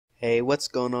Hey, what's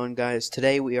going on, guys?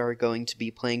 Today we are going to be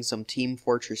playing some Team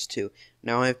Fortress 2.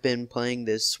 Now, I've been playing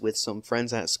this with some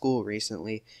friends at school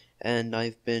recently, and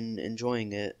I've been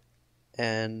enjoying it.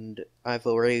 And I've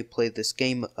already played this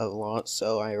game a lot,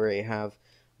 so I already have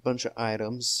a bunch of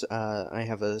items. I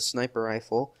have a sniper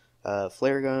rifle,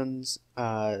 flare guns,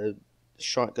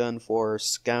 shotgun for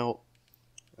scout.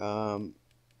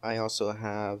 I also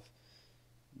have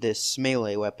this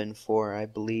melee weapon for, I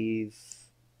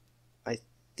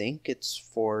think it's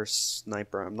for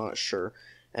sniper, I'm not sure.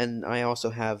 And I also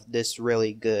have this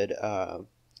really good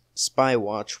spy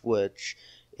watch, which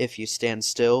if you stand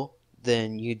still,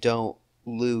 then you don't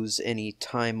lose any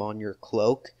time on your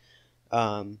cloak.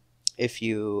 If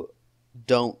you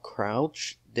don't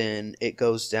crouch, then it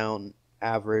goes down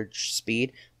average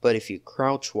speed, but if you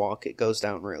crouch walk, it goes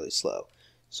down really slow.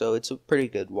 So it's a pretty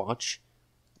good watch.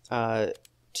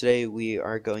 Today we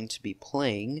are going to be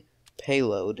playing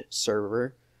Payload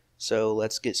server. So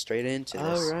let's get straight into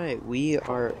this. Alright, we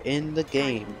are in the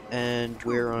game, and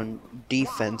we're on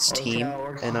defense team,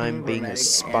 and I'm being a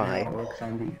spy.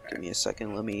 Give me a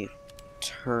second, let me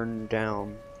turn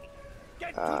down...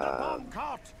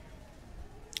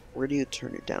 where do you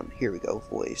turn it down? Here we go,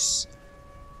 voice.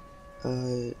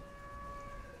 I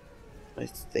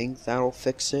think that'll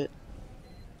fix it.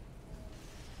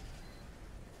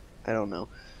 I don't know.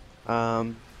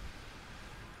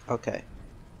 Okay.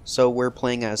 So we're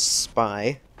playing as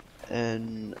spy,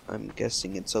 and I'm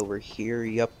guessing it's over here.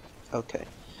 Yep. Okay.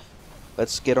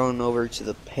 Let's get on over to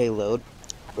the payload.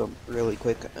 But really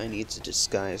quick, I need to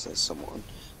disguise as someone.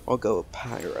 I'll go with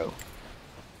Pyro.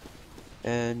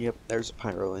 And yep, there's a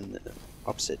Pyro in the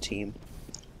opposite team.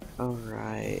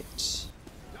 Alright.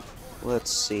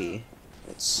 Let's see.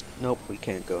 Nope, we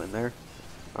can't go in there.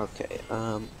 Okay,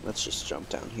 let's just jump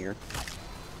down here.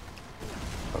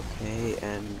 Okay,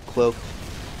 and cloak.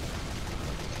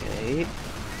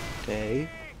 Okay,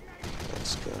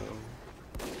 let's go.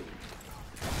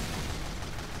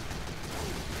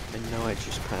 And now I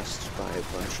just passed by a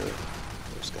bunch of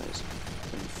those guys.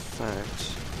 In fact,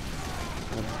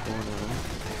 I'm gonna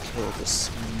kill this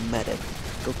medic.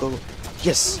 Go.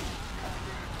 Yes!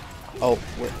 Oh,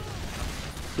 wait.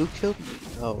 Who killed me?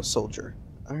 Oh, soldier.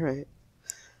 Alright.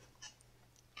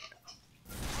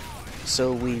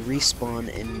 So we respawn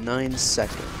in 9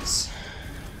 seconds.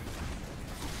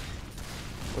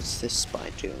 What's this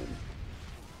spy doing?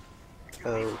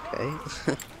 Okay.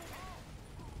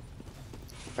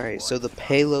 Alright, so the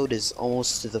payload is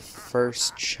almost to the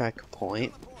first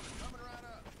checkpoint.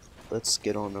 Let's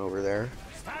get on over there.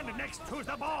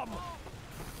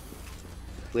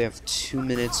 We have 2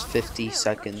 minutes 50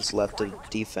 seconds left of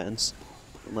defense,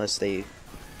 unless they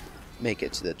make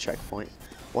it to the checkpoint.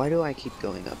 Why do I keep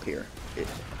going up here?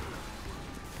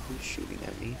 Who's shooting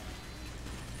at me?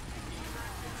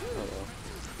 Oh.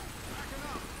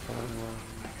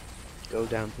 Go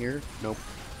down here? Nope.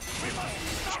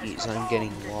 Jeez, I'm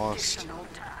getting lost.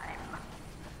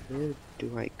 Where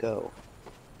do I go?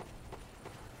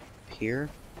 Here?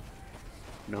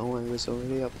 No, I was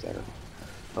already up there.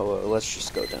 Oh, well, let's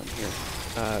just go down here.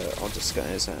 I'll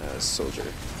disguise as soldier.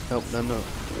 Oh, no.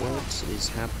 What is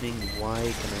happening? Why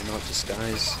can I not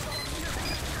disguise?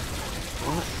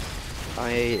 What?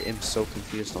 I am so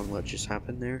confused on what just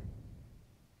happened there.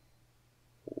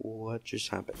 What just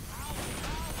happened?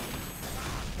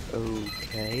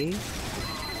 Okay.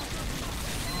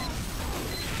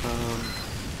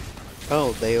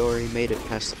 Oh, they already made it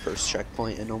past the first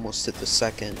checkpoint and almost hit the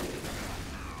second.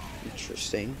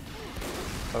 Interesting.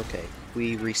 Okay,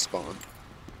 we respawn.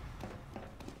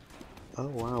 Oh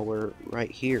wow, we're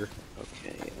right here.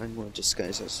 Okay, I'm going to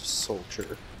disguise as a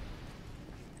soldier.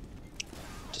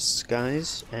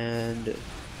 Disguise, and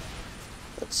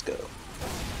let's go.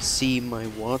 See my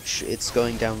watch, it's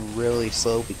going down really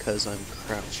slow because I'm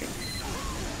crouching.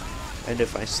 And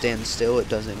if I stand still, it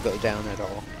doesn't go down at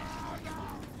all.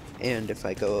 And if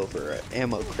I go over an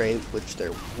ammo crate, which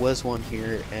there was one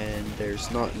here and there's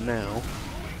not now,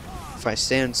 if I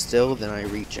stand still, then I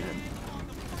regen.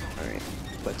 Alright,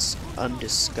 let's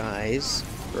undisguise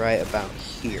right about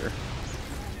here.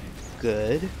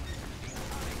 Good.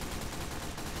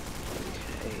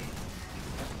 Okay.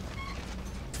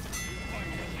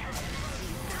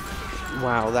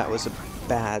 Wow, that was a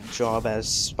bad job as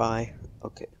spy.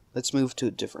 Okay, let's move to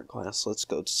a different class. Let's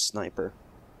go to sniper.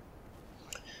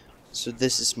 So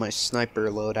this is my sniper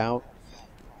loadout.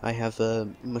 I have a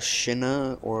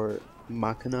machina or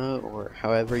machina or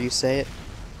however you say it.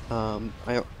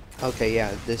 Okay,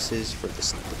 yeah, this is for the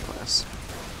sniper class.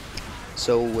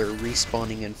 So we're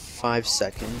respawning in 5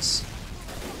 seconds.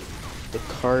 The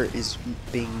cart is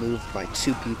being moved by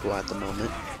 2 people at the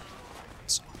moment.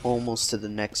 It's almost to the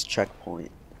next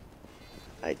checkpoint.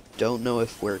 I don't know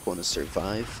if we're going to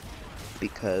survive,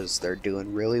 because they're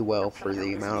doing really well for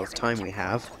the amount of time we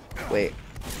have. Wait,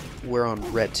 we're on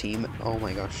red team. Oh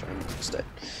my gosh, I'm almost dead.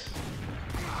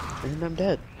 And I'm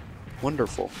dead.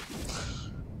 Wonderful.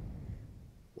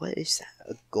 What is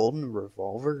that? A golden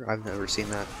revolver? I've never seen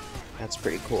that. That's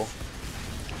pretty cool.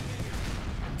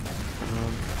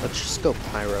 Let's just go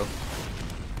pyro.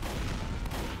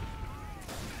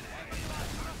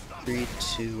 3,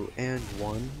 2, and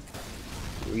 1.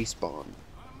 Respawn.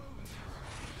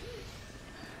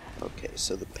 Okay,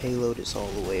 so the payload is all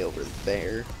the way over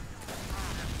there.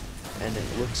 And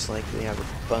it looks like we have a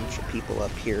bunch of people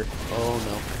up here. Oh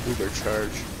no, Uber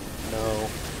charge. No.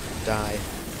 Die.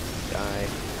 Die.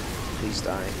 Please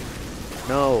die.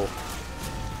 No!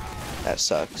 That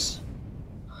sucks.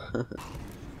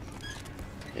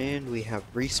 And we have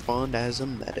respawned as a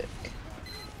medic.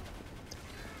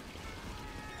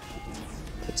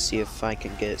 Let's see if I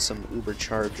can get some Uber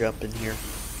charge up in here.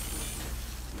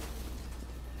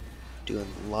 Doing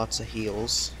lots of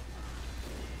heals.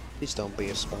 Please don't be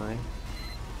a spy.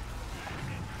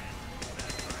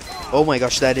 Oh my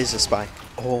gosh, that is a spy.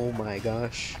 Oh my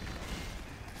gosh.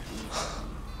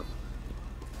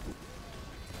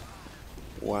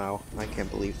 Wow, I can't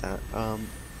believe that.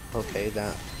 Okay,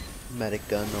 that medic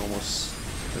gun almost,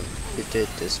 it did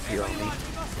disappear on me.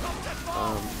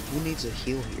 Who needs a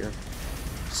heal here?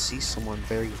 I see someone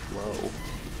very low.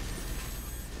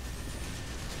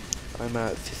 I'm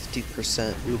at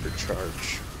 50% Uber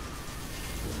charge.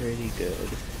 Pretty good.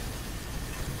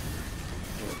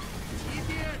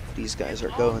 These guys are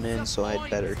going in, so I'd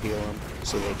better heal them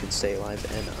so they can stay alive,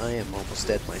 and I am almost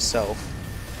dead myself.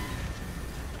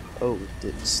 Oh,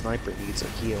 the sniper needs a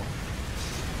heal.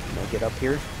 Can I get up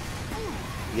here?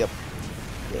 Yep.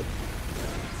 Good.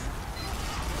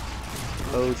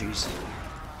 Oh, jeez.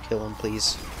 Kill him,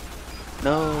 please.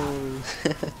 No!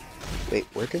 Wait,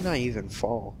 where did I even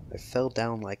fall? I fell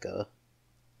down like a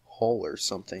hole or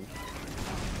something.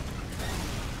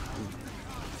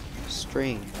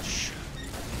 Strange.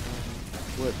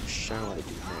 What shall I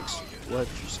do next? What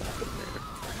just happened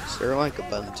there? Is there like a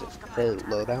button to hit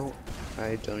loadout?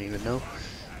 I don't even know.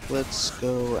 Let's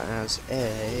go as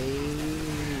a...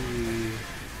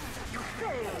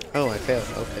 Oh, I failed.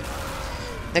 Okay.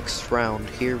 Next round,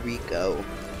 here we go.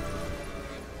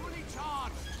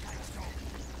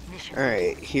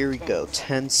 Alright, here we go.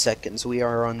 10 seconds. We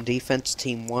are on defense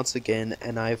team once again,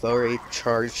 and I've already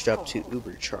charged up to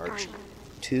Uber charge.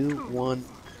 2, 1,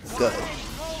 go.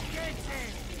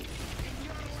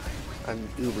 I'm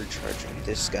Uber charging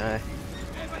this guy.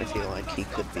 I feel like he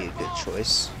could be a good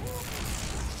choice.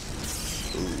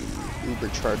 Ooh, Uber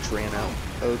charge ran out.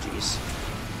 Oh jeez.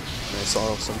 I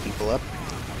saw some people up.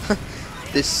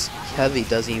 This heavy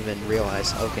doesn't even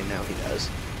realize. Okay, now he does.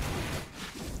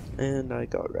 And I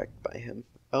got wrecked by him.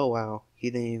 Oh wow, he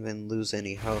didn't even lose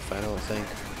any health, I don't think.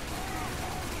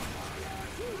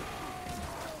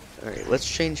 Alright, let's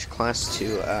change class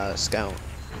to Scout.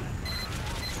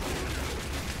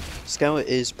 Scout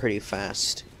is pretty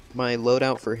fast. My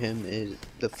loadout for him is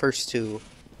the first two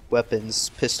weapons,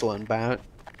 pistol and bat.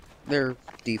 They're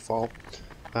default.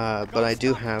 But I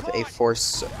do have a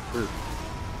force, or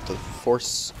the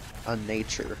force on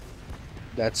nature.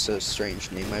 That's a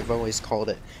strange name. I've always called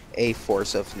it a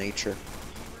force of nature.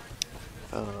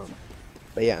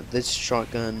 But yeah, this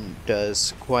shotgun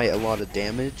does quite a lot of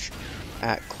damage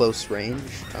at close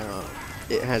range.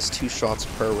 It has 2 shots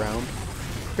per round.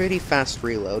 Pretty fast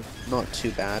reload, not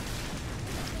too bad.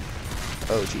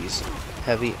 Oh jeez,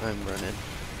 heavy, I'm running.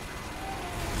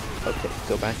 Okay,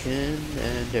 go back in,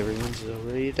 and everyone's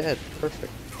already dead.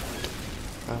 Perfect.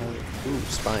 Ooh,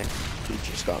 spy. He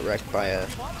just got wrecked by a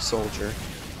soldier.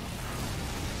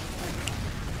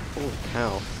 Holy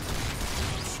cow.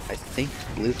 I think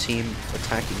blue team,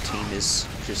 attacking team, is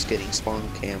just getting spawn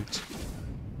camped.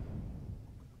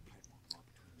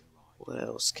 What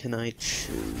else can I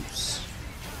choose?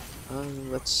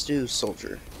 Let's do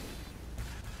soldier.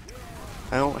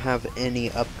 I don't have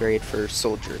any upgrade for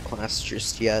soldier class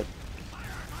just yet.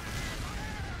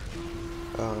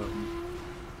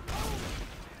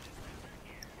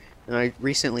 And I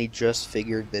recently just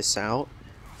figured this out.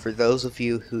 For those of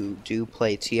you who do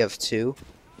play TF2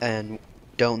 and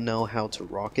don't know how to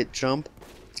rocket jump,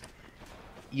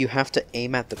 you have to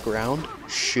aim at the ground,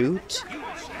 shoot,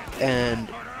 and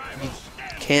you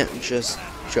can't just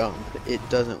jump. It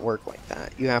doesn't work like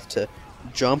that. You have to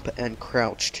jump and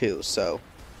crouch too. So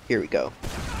here we go.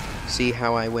 See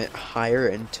how I went higher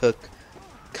and took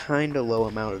kinda low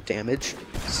amount of damage?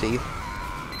 See?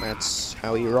 That's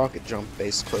how you rocket jump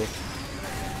basically.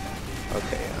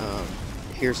 Okay,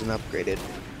 here's an upgraded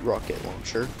rocket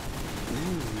launcher.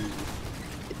 Ooh.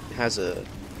 It has a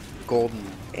golden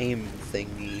aim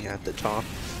thingy at the top.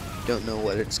 Don't know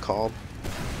what it's called.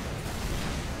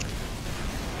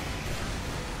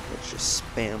 Let's just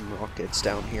spam rockets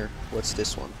down here. What's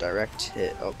this one? Direct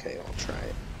hit. Okay, I'll try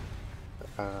it.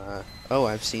 Oh,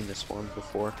 I've seen this one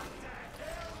before.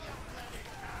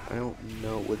 I don't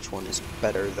know which one is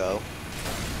better though.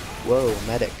 Whoa,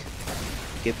 medic.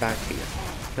 Get back here.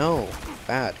 No,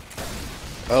 bad.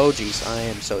 Oh jeez, I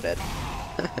am so dead.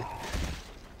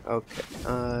 Okay,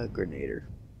 Grenader.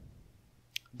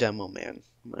 Demo man,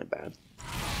 my bad.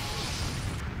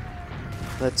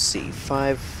 Let's see,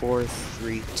 5, 4,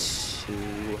 3, 2,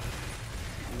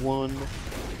 1,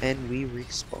 and we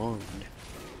respawned.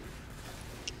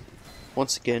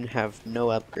 Once again, have no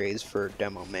upgrades for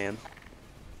Demo Man.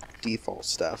 Default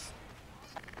stuff.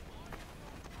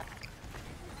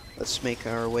 Let's make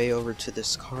our way over to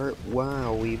this cart.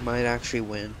 Wow, we might actually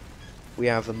win. We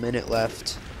have a minute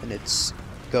left, and it's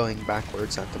going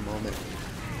backwards at the moment.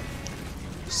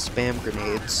 Spam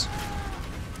grenades.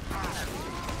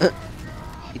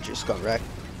 He just got wrecked.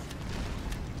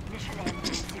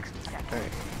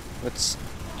 Alright, let's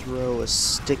throw a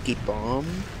sticky bomb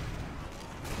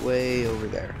way over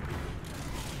there.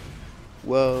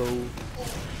 Whoa.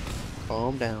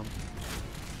 Calm down.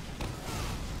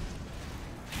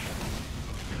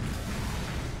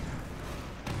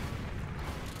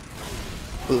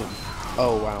 Boom.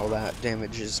 Oh wow, that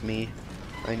damages me.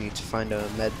 I need to find a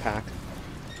med pack.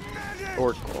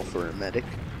 Or call for a medic.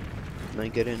 Can I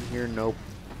get in here? Nope.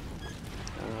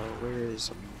 Where is...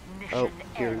 Oh,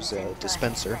 here's a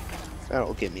dispenser.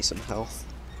 That'll give me some health.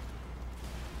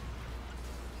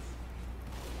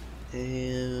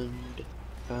 And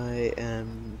I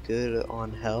am good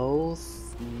on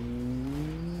health.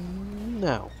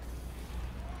 No.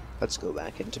 Let's go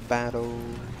back into battle.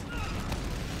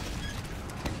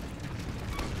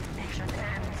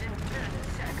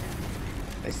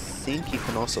 I think you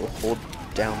can also hold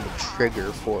down the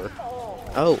trigger for...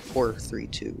 Oh, 4, 3,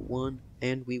 2, 1,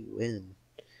 and we win.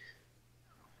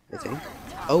 I think.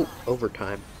 Oh,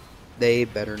 overtime. They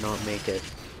better not make it.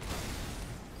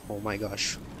 Oh my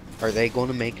gosh. Are they going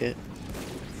to make it?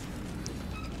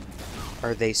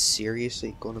 Are they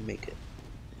seriously going to make it?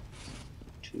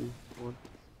 2, 1.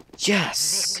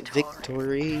 Yes!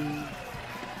 Victory!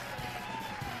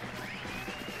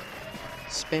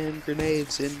 Spam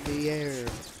grenades in the air.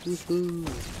 Woohoo!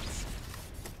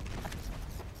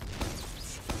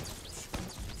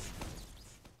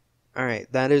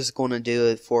 Alright, that is going to do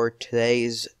it for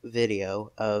today's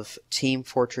video of Team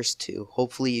Fortress 2.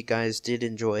 Hopefully you guys did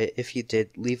enjoy it. If you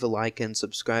did, leave a like and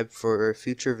subscribe for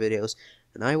future videos.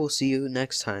 And I will see you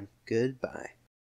next time. Goodbye.